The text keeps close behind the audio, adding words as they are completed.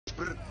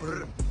Let's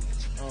go,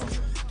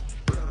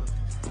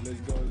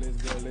 let's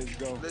go, let's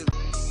go.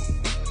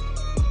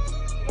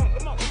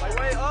 Come on, my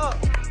way up.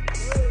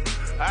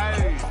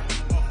 Hey,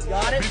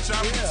 Got it? bitch,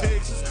 I'm in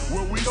Texas,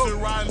 where we still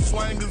riding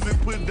swangers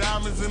and put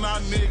diamonds in our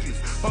niggas.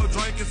 Her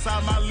drink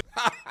inside my lip.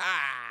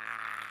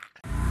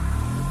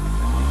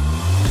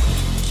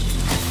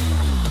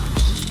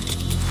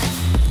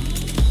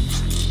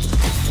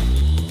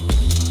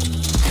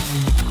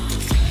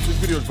 This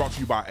video is brought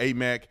to you by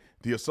AMAC,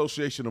 the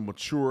Association of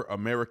Mature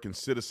American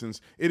Citizens.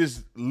 It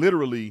is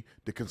literally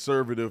the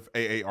conservative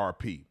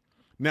AARP.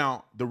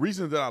 Now, the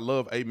reason that I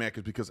love AMAC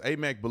is because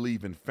AMAC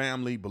believe in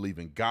family, believe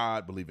in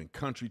God, believe in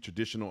country,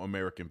 traditional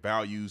American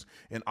values,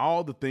 and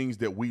all the things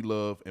that we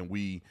love and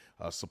we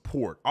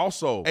support.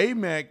 Also,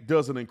 AMAC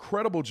does an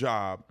incredible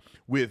job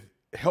with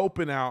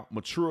helping out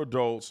mature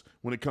adults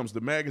when it comes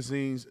to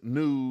magazines,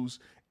 news,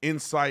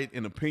 insight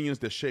and opinions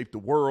that shape the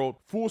world,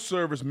 full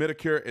service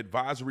Medicare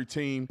advisory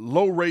team,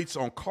 low rates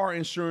on car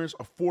insurance,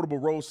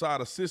 affordable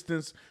roadside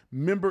assistance,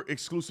 member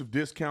exclusive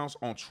discounts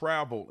on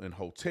travel and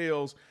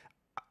hotels,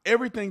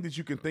 everything that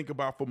you can think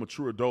about for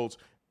mature adults,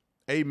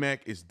 AMAC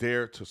is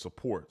there to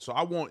support. So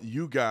I want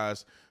you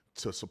guys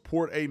to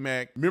support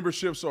AMAC.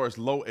 Memberships are as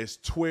low as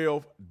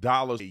 $12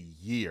 a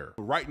year.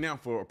 Right now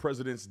for a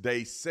President's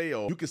Day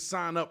sale, you can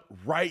sign up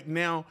right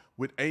now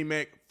with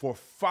AMAC for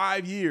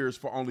 5 years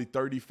for only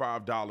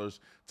 $35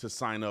 to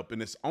sign up.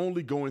 And it's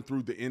only going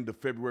through the end of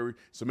February.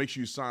 So make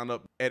sure you sign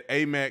up at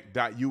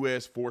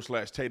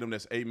amac.us/Tatum.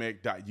 That's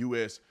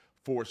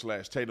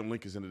amac.us/Tatum.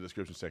 Link is in the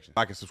description section.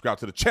 Like and subscribe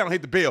to the channel.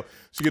 Hit the bell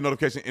so you get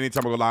notification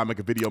anytime I go live, make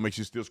a video. Make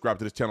sure you still subscribe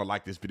to this channel,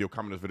 like this video,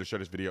 comment this video, share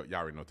this video. Y'all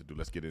already know what to do.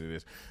 Let's get into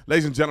this.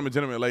 Ladies and gentlemen,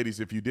 and ladies,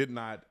 if you did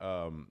not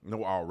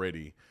know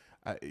already,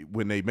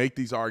 when they make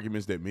these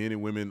arguments that men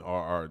and women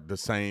are the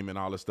same and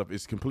all this stuff,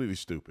 it's completely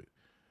stupid.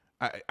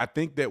 I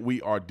think that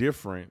we are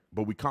different,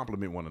 but we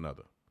complement one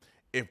another.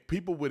 If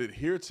people would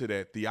adhere to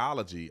that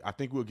theology, I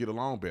think we'll get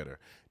along better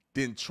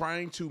than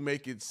trying to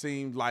make it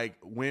seem like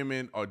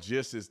women are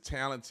just as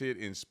talented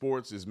in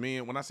sports as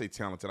men. When I say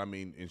talented, I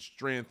mean in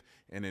strength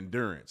and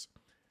endurance.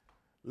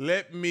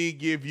 Let me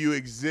give you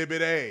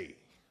Exhibit A,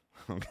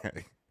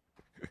 okay?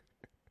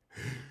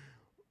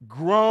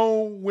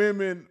 Grown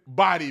women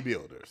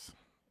bodybuilders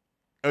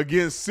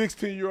against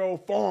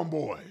 16-year-old farm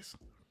boys.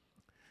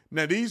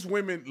 Now, these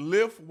women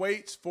lift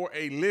weights for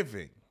a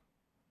living.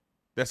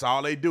 That's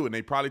all they do, and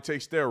they probably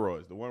take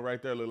steroids. The one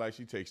right there look like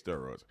she takes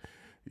steroids.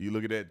 You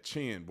look at that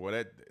chin, boy,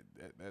 that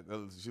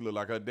she look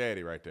like her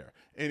daddy right there.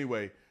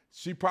 Anyway,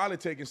 she probably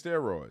taking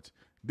steroids.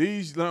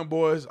 These young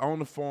boys on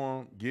the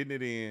farm, getting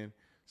it in,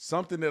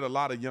 something that a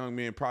lot of young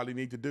men probably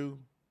need to do.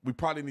 We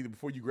probably need to,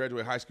 before you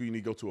graduate high school, you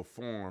need to go to a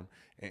farm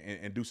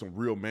and do some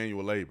real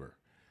manual labor.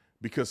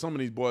 Because some of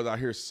these boys out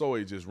here,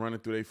 soy just running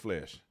through their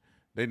flesh.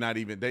 They not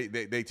even, they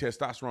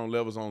testosterone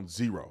levels on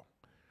 0.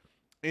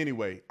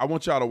 Anyway, I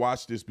want y'all to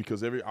watch this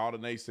because all the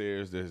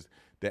naysayers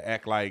that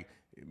act like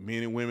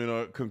men and women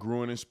are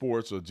congruent in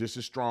sports or just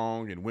as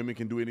strong and women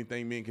can do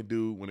anything men can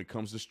do when it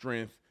comes to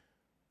strength,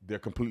 they're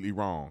completely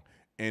wrong.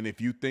 And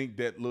if you think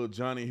that little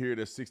Johnny here,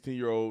 that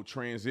 16-year-old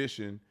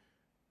transition,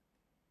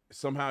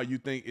 somehow you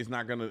think it's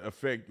not going to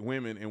affect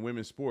women and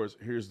women's sports,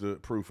 here's the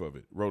proof of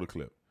it. Roll the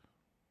clip.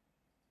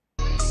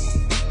 Come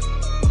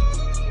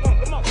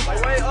on,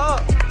 my way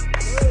up.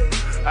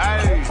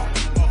 Hey,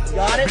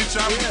 Got it? bitch,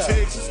 I'm in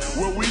Texas,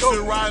 where we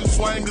still riding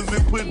swangers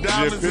and put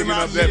diamonds in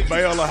our that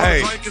bale of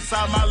hay. Drink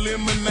inside my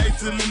lemonade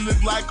till it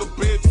look like a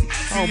bitch.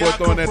 Homeboy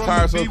throwing that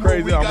tire so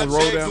crazy, I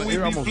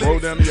almost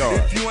rolled down the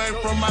yard. If you ain't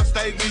from my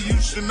state, then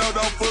you should know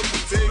don't fuck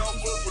with Texas.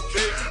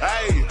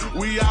 Hey,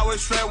 we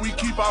always fat, we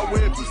keep our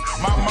weapons.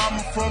 My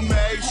mama from the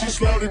A, she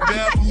slowed it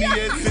down for me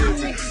at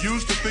 7.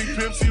 Used to think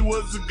Pepsi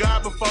was a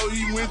god before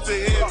he went to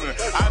heaven.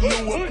 I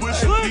knew what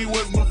Pusha P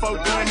was before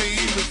Donnie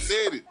even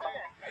said it.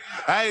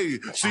 Hey,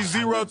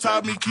 C0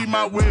 taught me keep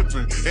my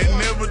weapon and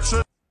never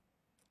trust.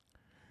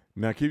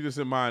 Now, keep this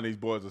in mind. These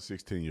boys are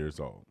 16 years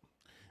old.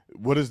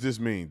 What does this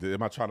mean?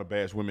 Am I trying to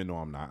bash women? No,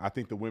 I'm not. I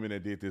think the women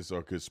that did this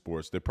are good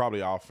sports. They're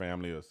probably all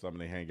family or something.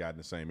 They hang out in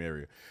the same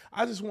area.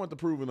 I just want to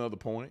prove another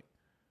point.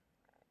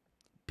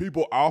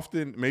 People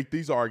often make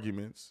these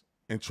arguments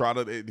and try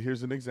to,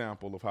 here's an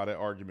example of how that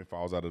argument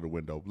falls out of the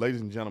window.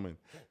 Ladies and gentlemen,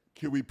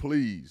 can we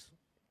please,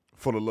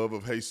 for the love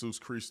of Jesus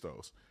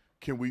Christos,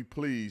 can we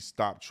please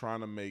stop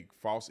trying to make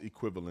false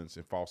equivalents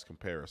and false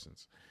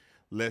comparisons?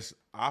 Let's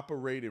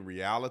operate in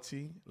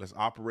reality. Let's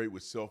operate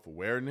with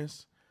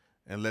self-awareness.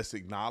 And let's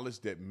acknowledge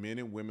that men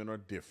and women are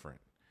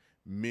different.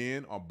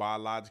 Men are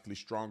biologically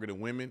stronger than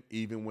women,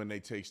 even when they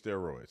take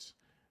steroids.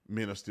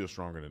 Men are still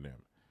stronger than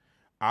them.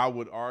 I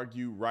would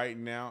argue right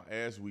now,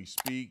 as we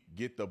speak,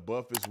 get the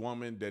buffest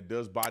woman that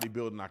does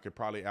bodybuilding. I could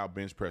probably out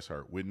bench press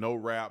her with no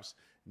wraps,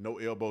 no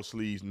elbow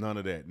sleeves, none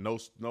of that. No,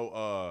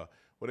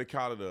 what they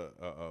call it,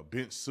 a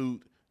bench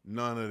suit,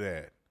 none of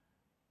that.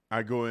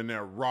 I go in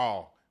there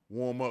raw,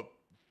 warm up,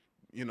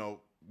 you know,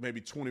 maybe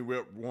 20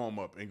 rep warm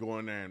up and go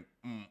in there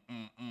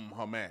and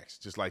her max,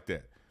 just like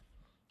that.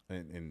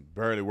 And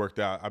barely worked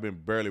out. I've been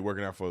barely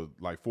working out for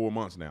like 4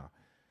 months now.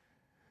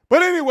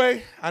 But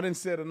anyway, I didn't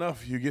say it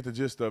enough. You get the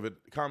gist of it.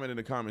 Comment in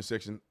the comment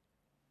section.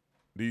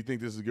 Do you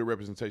think this is a good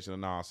representation? Or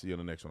nah, I'll see you on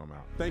the next one. I'm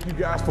out. Thank you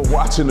guys for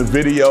watching the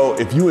video.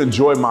 If you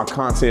enjoy my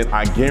content,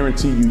 I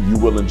guarantee you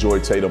will enjoy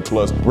Tatum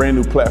Plus. Brand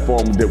new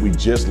platform that we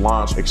just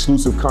launched.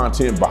 Exclusive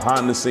content,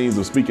 behind the scenes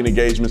of speaking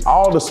engagements,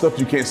 all the stuff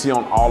you can't see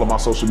on all of my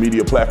social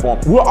media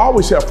platforms. We'll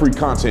always have free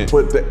content,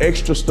 but the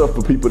extra stuff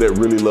for people that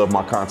really love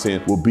my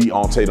content will be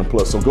on Tatum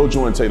Plus. So go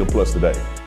join Tatum Plus today.